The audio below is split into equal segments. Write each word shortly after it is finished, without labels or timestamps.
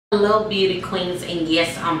Hello beauty queens, and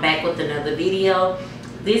yes, I'm back with another video.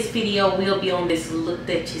 This video will be on this look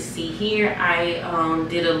that you see here. I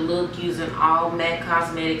did a look using all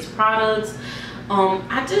MACCosmetics products.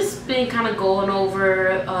 I just been kind of going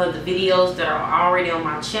over the videos that are already on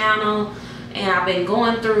my channel, and I've been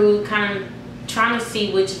going through kind of trying to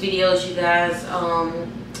see which videos you guys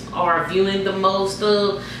are viewing the most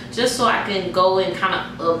of, just so I can go and kind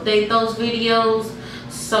of update those videos.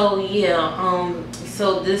 So yeah,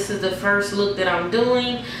 so this is the first look that I'm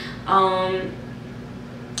doing, and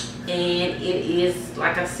it is,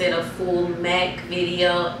 like I said, a full MAC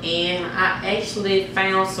video. And I actually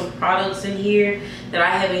found some products in here that I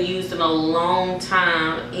haven't used in a long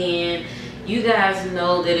time, and you guys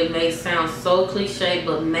know that it may sound so cliche,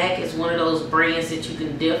 but MAC is one of those brands that you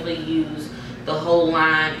can definitely use the whole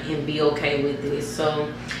line and be okay with it. So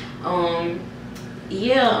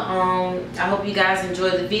yeah, I hope you guys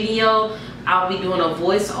enjoy the video. I'll be doing a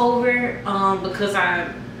voiceover because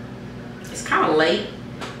it's kind of late,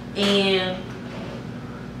 and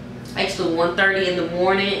actually 1:30 in the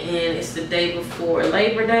morning, and it's the day before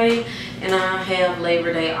Labor Day, and I have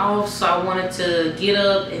Labor Day off, so I wanted to get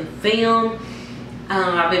up and film.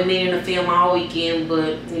 I've been meaning to film all weekend,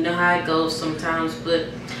 but you know how it goes sometimes. But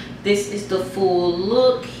this is the full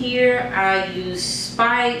look here. I used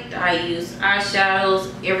Spiked, I used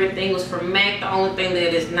eyeshadows, everything was from MAC. The only thing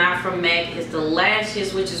that is not from MAC is the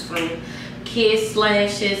lashes, which is from Kiss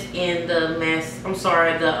Lashes, and the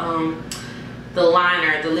the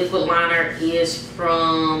liner, the liquid liner, is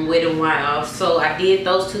from Wet n Wild. So I did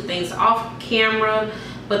those two things off camera,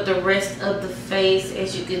 but the rest of the face,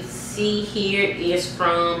 as you can see here, is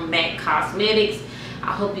from MACCosmetics.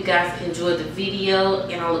 I hope you guys enjoyed the video,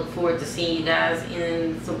 and I look forward to seeing you guys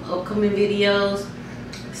in some upcoming videos.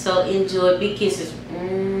 So enjoy. Big kisses.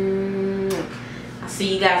 I'll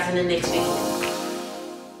see you guys in the next video.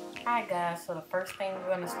 Hi guys, so the first thing we're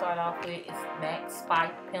going to start off with is MAC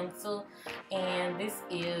Spike Pencil, and this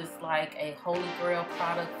is like a holy grail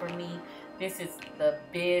product for me. This is the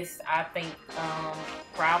best, I think,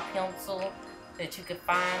 brow pencil that you can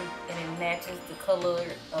find, and it matches the color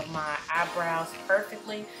of my eyebrows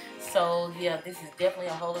perfectly. So yeah, this is definitely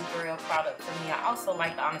a holy grail product for me. I also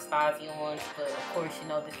like the Anastasia ones, but of course, you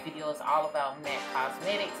know, this video is all about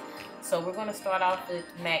MACCosmetics. So we're going to start off with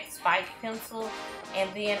MAC Spike Pencil, and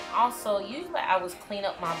then also usually I would clean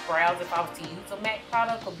up my brows if I was to use a MAC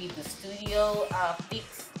product. Would be the Studio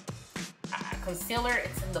Fix concealer.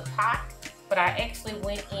 It's in the pot, but I actually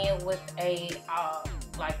went in with a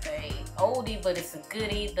like a oldie, but it's a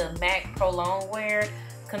goodie, the MAC Pro Longwear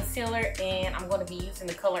concealer, and I'm going to be using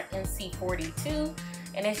the color NC42.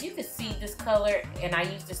 And as you can see, this color, and I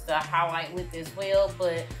use this to highlight with as well,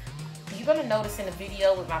 but you're going to notice in the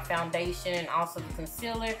video with my foundation and also the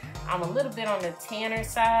concealer, I'm a little bit on the tanner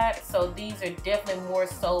side, so these are definitely more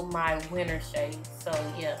so my winter shades. So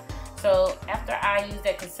yeah, so after I use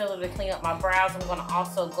that concealer to clean up my brows, I'm going to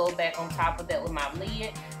also go back on top of that with my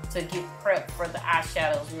lid to get prepped for the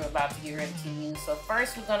eyeshadows we're about to get ready to use. So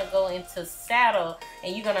first we're gonna go into Saddle,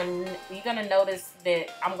 and you're gonna notice that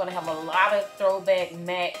I'm gonna have a lot of throwback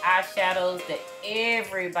MAC eyeshadows that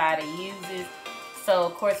everybody uses. So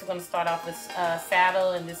of course we're gonna start off with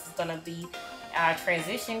Saddle, and this is gonna be our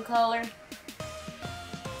transition color.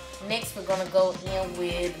 Next we're gonna go in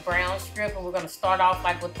with Brown Strip, and we're gonna start off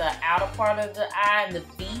like with the outer part of the eye and the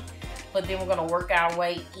V, but then we're going to work our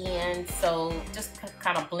way in, so just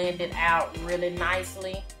kind of blend it out really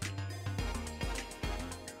nicely.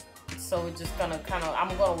 So we're just going to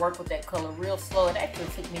I'm going to work with that color real slow. It actually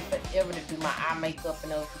took me forever to do my eye makeup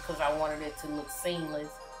and those because I wanted it to look seamless.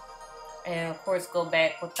 And of course go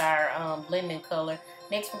back with our blending color.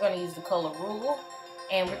 Next we're going to use the color Rule,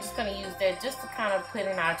 and we're just going to use that just to kind of put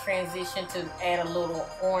in our transition to add a little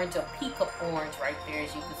orange, a peak of orange right there,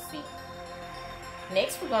 as you can see.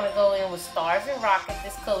 Next, we're going to go in with Stars and Rocket.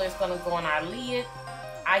 This color is going to go on our lid.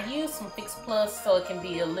 I use some Fix Plus so it can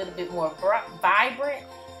be a little bit more vibrant.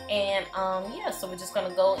 And yeah, so we're just going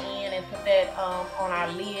to go in and put that on our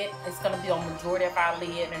lid. It's going to be on majority of our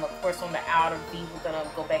lid. And of course, on the outer V, we're going to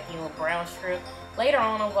go back in with Brown Strip. Later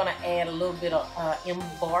on, I'm going to add a little bit of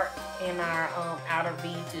Embark in our outer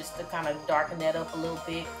V just to kind of darken that up a little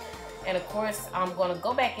bit. And of course, I'm going to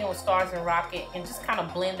go back in with Stars and Rocket and just kind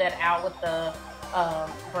of blend that out with the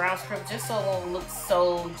brown strip, just so it won't look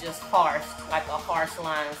so just harsh, like a harsh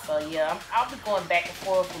line. So yeah, I'll be going back and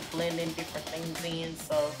forth with blending different things in,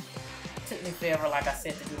 so it took me forever, like I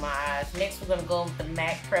said, to do my eyes. Next we're going to go with the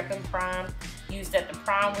MAC Prep and Prime. Used that to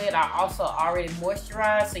prime with. I also already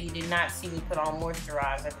moisturized, so you did not see me put on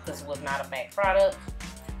moisturizer because it was not a MAC product.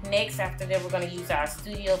 Next, after that, we're going to use our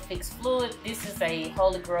Studio Fix Fluid. This is a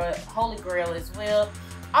holy grail as well.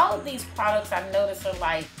 All of these products I noticed are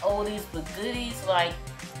like oldies but goodies. Like,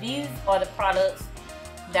 these are the products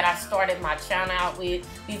that I started my channel out with.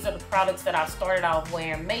 These are the products that I started off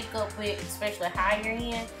wearing makeup with, especially higher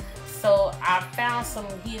end. So I found some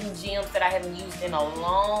hidden gems that I haven't used in a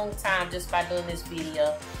long time just by doing this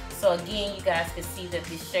video. So again, you guys can see that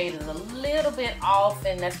this shade is a little bit off,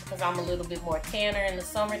 and that's because I'm a little bit more tanner in the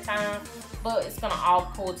summertime, but it's gonna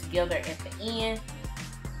all pull together at the end.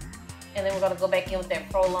 And then we're gonna go back in with that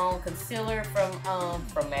Pro Long concealer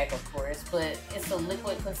from MAC, of course, but it's a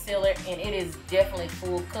liquid concealer and it is definitely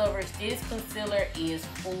full coverage. This concealer is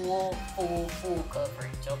full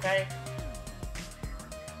coverage, okay?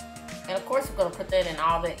 And of course, we're gonna put that in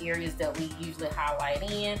all the areas that we usually highlight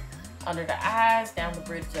in. Under the eyes, down the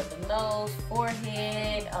bridge of the nose,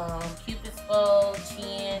 forehead, cupid's bow,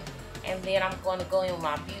 chin, and then I'm going to go in with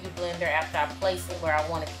my beauty blender after I place it where I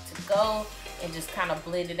want it to go and just kind of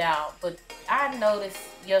blend it out. But I noticed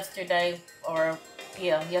yesterday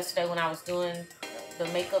when I was doing the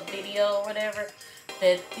makeup video or whatever,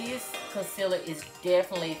 that this concealer is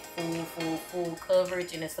definitely full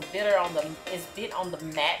coverage, and it's a bit on the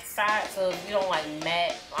matte side. So if you don't like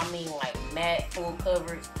matte, like matte full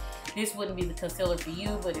coverage, this wouldn't be the concealer for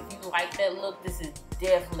you. But if you like that look, this is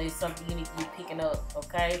definitely something you need to be picking up,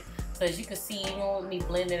 okay? So as you can see, even with me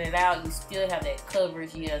blending it out, you still have that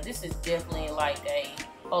coverage. Yeah, this is definitely like a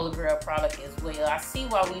holy grail product as well. I see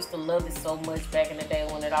why we used to love it so much back in the day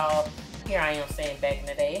when it all, here I am saying back in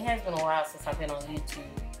the day. It has been a while since I've been on YouTube.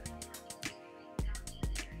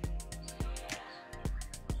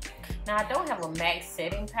 Now, I don't have a MAC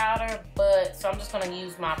setting powder, so I'm just going to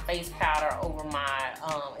use my face powder over my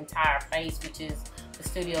entire face, which is the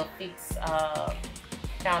Studio Fix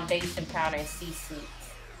foundation powder in C6.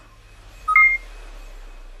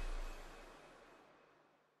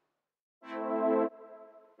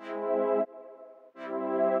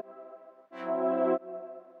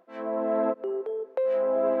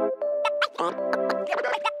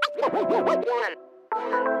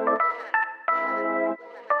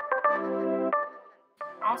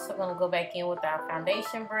 Also going to go back in with our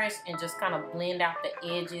foundation brush and just kind of blend out the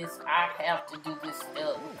edges. I have to do this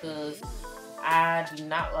step because I do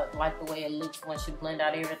not like the way it looks once you blend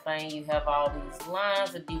out everything. You have all these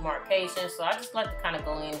lines of demarcation, so I just like to kind of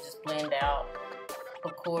go in and just blend out,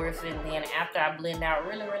 of course. And then after I blend out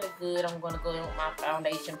really good, I'm going to go in with my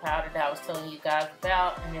foundation powder that I was telling you guys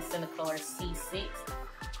about, and it's in the color C6.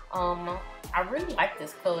 I really like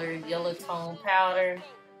this color, yellow tone powder.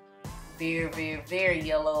 Very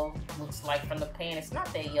yellow, looks like from the pan. It's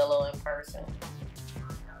not that yellow in person.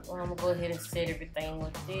 Well, I'm gonna go ahead and set everything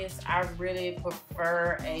with this. I really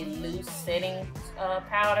prefer a loose setting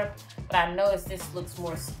powder, but I noticed this looks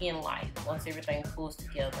more skin-like once everything pulls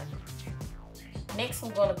together. Next,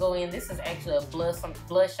 I'm gonna go in. This is actually a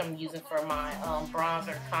blush I'm using for my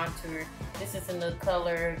bronzer contour. This is in the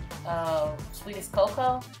color Sweetest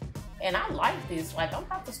Cocoa, and I like this. Like, I'm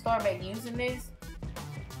about to start back using this.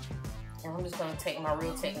 And I'm just going to take my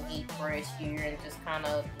Real Technique brush here and just kind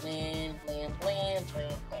of blend.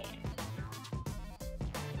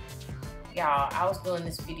 Y'all, I was doing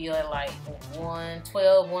this video at like 1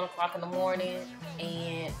 o'clock in the morning,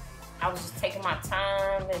 and I was just taking my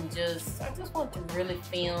time and I just want to really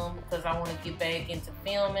film because I want to get back into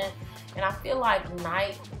filming. And I feel like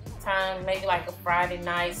night time, maybe like a Friday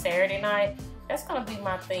night, Saturday night, that's gonna be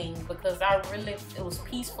my thing because it was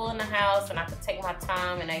peaceful in the house and I could take my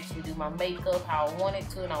time and actually do my makeup how I wanted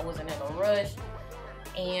to, and I wasn't in a rush.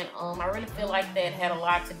 And I really feel like that had a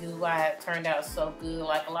lot to do why it turned out so good.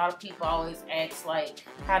 Like, a lot of people always ask, like,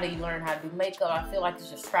 how do you learn how to do makeup? I feel like it's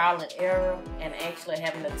just trial and error and actually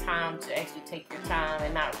having the time to actually take your time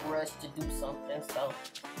and not rush to do something. So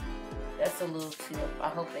that's a little tip. I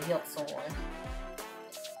hope it helps someone.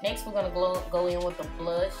 Next, we're going to go in with a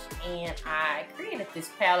blush, and I created this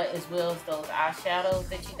palette as well as those eyeshadows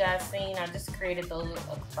that you guys seen. I just created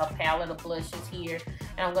a palette of blushes here,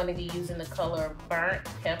 and I'm going to be using the color Burnt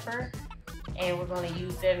Pepper, and we're going to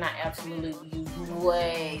use that, and I absolutely use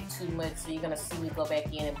way too much, so you're going to see me go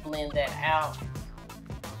back in and blend that out.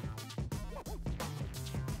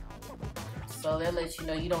 So that lets you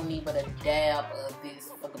know you don't need but a dab of this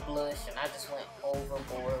for the blush, and I just went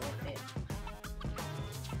overboard with it.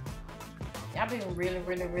 I've been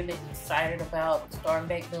really excited about starting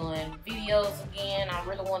back doing videos again. I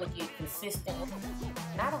really want to get consistent.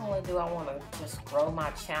 Not only do I want to just grow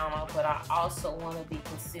my channel, but I also want to be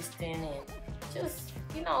consistent and just,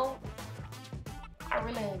 you know, I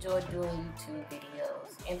really enjoy doing YouTube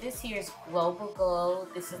videos. And this here is Global Glow.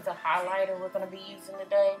 This is the highlighter we're going to be using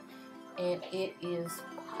today. And it is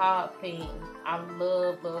popping. I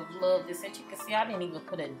love, love, love this. And you can see I didn't even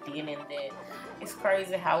put a dent in there. It's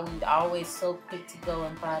crazy how we always so quick to go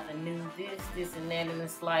and buy the new this, and that. And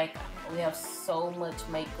it's like we have so much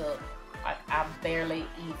makeup. Like I barely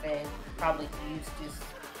even probably use this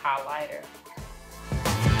highlighter.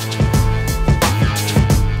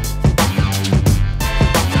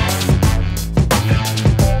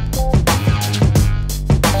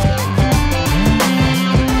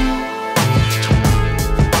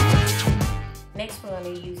 Next, we're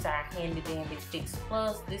going to use our handy dandy Fix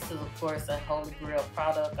Plus. This is of course a holy grail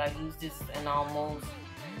product. I use this in almost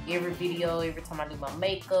every video, every time I do my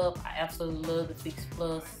makeup. I absolutely love the Fix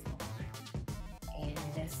Plus. And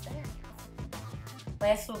that's that.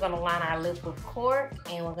 Last, we're going to line our lip with cork,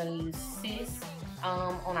 and we're going to use Sis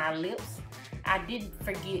on our lips. I did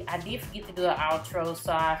forget to do an outro,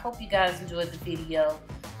 so I hope you guys enjoyed the video.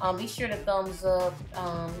 Be sure to thumbs up,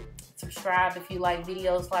 subscribe if you like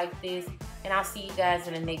videos like this, and I'll see you guys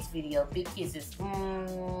in the next video. Big kisses.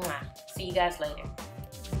 Mwah. See you guys later.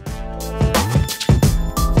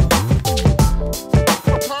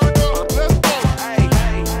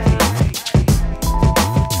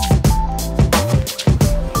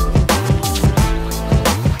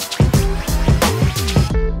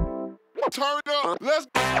 Turn up, let's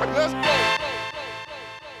go.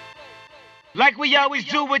 Like we always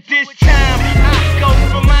do at this time, I go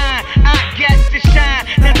for mine, I got to shine.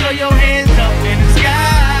 Now throw your hands up in the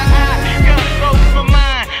sky.